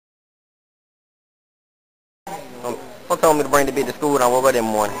told me to bring the bitch to school and I woke up that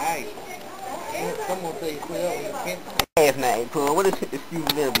morning. Alright. Someone say you Ass name, cuz. What is excuse me,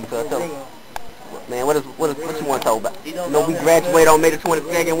 cuz? Man, what you want to talk about? You know, we graduate on May the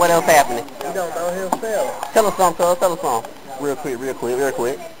 22nd. What else happening? don't know himself. Tell us something, cuz. Tell us something. Real quick.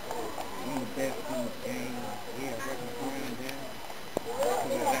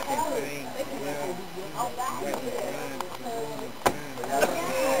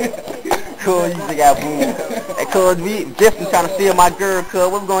 Cuz, you just got booed. Hey, cuz, Jefferson trying to steal my girl,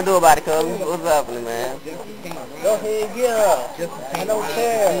 cuz. What we gonna do about it, cuz? What's happening, man? Go ahead and get her. I don't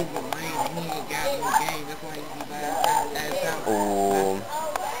care.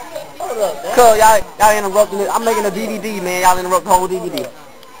 Cuz, y'all interrupting it. I'm making a DVD, man. Y'all interrupt the whole DVD. Look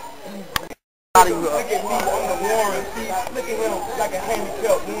at me on the Warren G. Look at him like a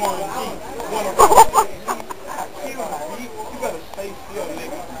handicapped Warren G. You better stay still,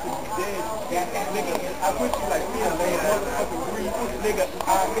 nigga. Nigga, I put you like me and lay motherfucking breathe. Nigga, I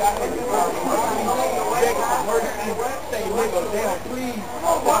had you begging for mercy. Say, nigga, damn, please.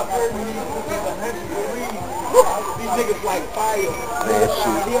 Stop hurting me. These niggas like fire.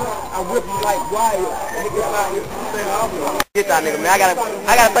 I whip you like wire. Niggas out here saying I'm get y'all niggas, man.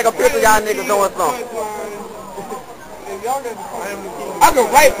 I gotta take a picture of y'all niggas doing something. I can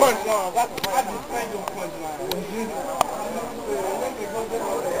write punchlines. I can sing your punchlines.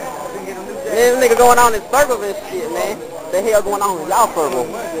 Man, nigga going on in circles and shit, man. The hell going on in y'all circle?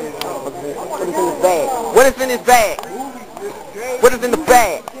 What is in this bag? What is in this bag? What is in the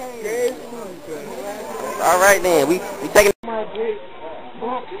bag? All right then, we taking. I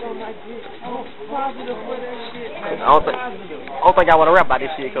don't think I want to rap about this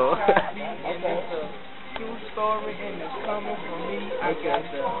shit, cuz. True story and it's coming from me. I got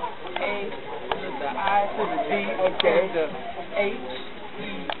the A to the I to the D, okay, the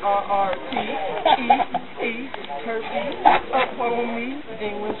H-E-R-R-T-E-E, herpes up on me.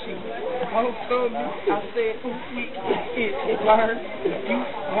 And when she walked on me, I said, ooh, it learned. You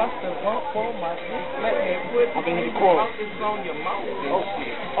want to bump on my dick, let me put it on your mouth and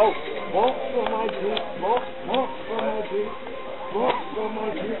shit. Oh, walk on my dick, walk on my dick. Why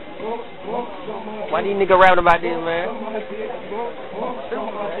these niggas rapping about this, man?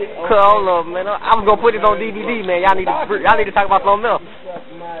 Hold up, man. I was gonna put it on DVD, man. Y'all need to talk about something else.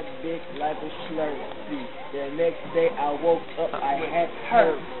 My dick like a Slurpee. The next day I woke up, I had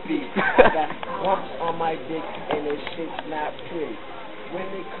herpes. I got bumps on my dick and this shit's not pretty.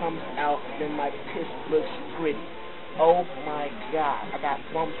 When it comes out, then my piss looks pretty. Oh my God, I got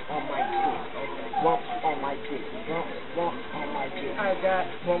bumps on my dick. Bumps on my dick. Bumps on my dick. I got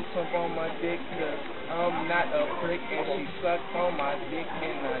bumps up on my dick cause I'm not a prick and she sucked on my dick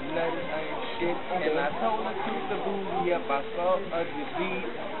and I nutted and shit and I told her keep the booty up. I saw a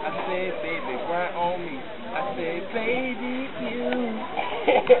disease. I said, baby, grind on me. I said, baby, you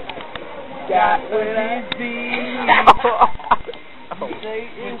got a disease. You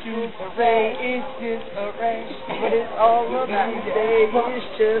say it's just a rash, but it's all about you say it's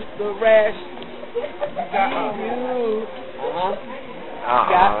just a rash. You got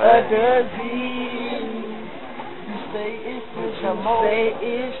a disease. You say it's just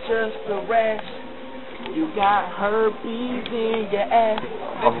a rash. You got herpes in your ass.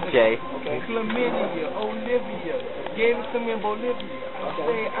 Okay. Chlamydia, Olivia, gave it to me in Bolivia. I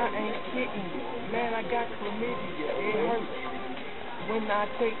say I ain't kidding you, man. I got chlamydia. It hurts. When I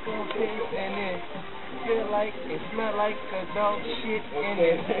take a piss and it feel like it smell like a dog shit and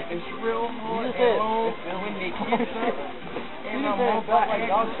it's real hard and long when it gets up and I'm on my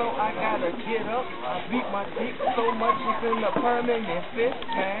ass, so I gotta get up. I beat my dick so much it's in a permanent fist,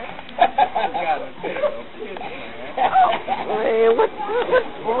 man. I gotta take a piss, man. Man, what?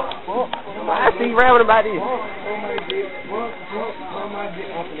 I see you rapping about this. On my dick. On my dick.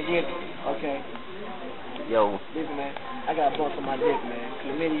 I'm finna get it. Okay. Yo. Listen, man. I got bumps on my dick, man.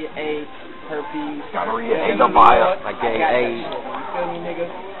 Chlamydia, AIDS, herpes, gonorrhea, AIDS on fire. I gave AIDS. You feel me, nigga?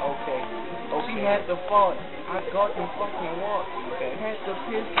 Okay. She had the fault. I got the fucking walk. Okay. Had to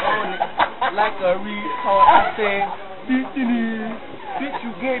piss on it like a retard. I said, bitch, you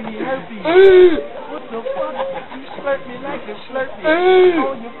gave me herpes. What the fuck? You slurp me like a slurpee.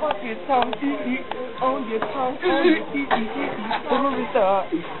 On your fucking tongue, on your tongue, on your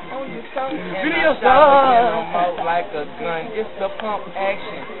on your tongue. And I shot her in her mouth like a gun. It's the pump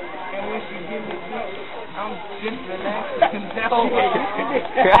action. And when she give me dick, I'm just relaxing.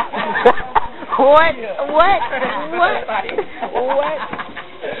 What?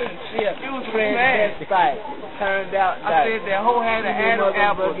 Yeah, it was transvestite. Turned out I said that hoe had an Adam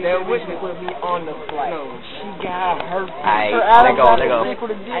apple that wouldn't put me on the flight. No, she got herpes. Let go. I'm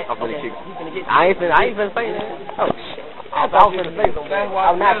finna kick. I ain't finna say that. Oh shit. I was going to say something.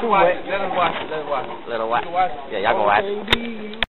 I'm not too much. Let us watch it. Let her watch. Yeah, y'all gonna watch it.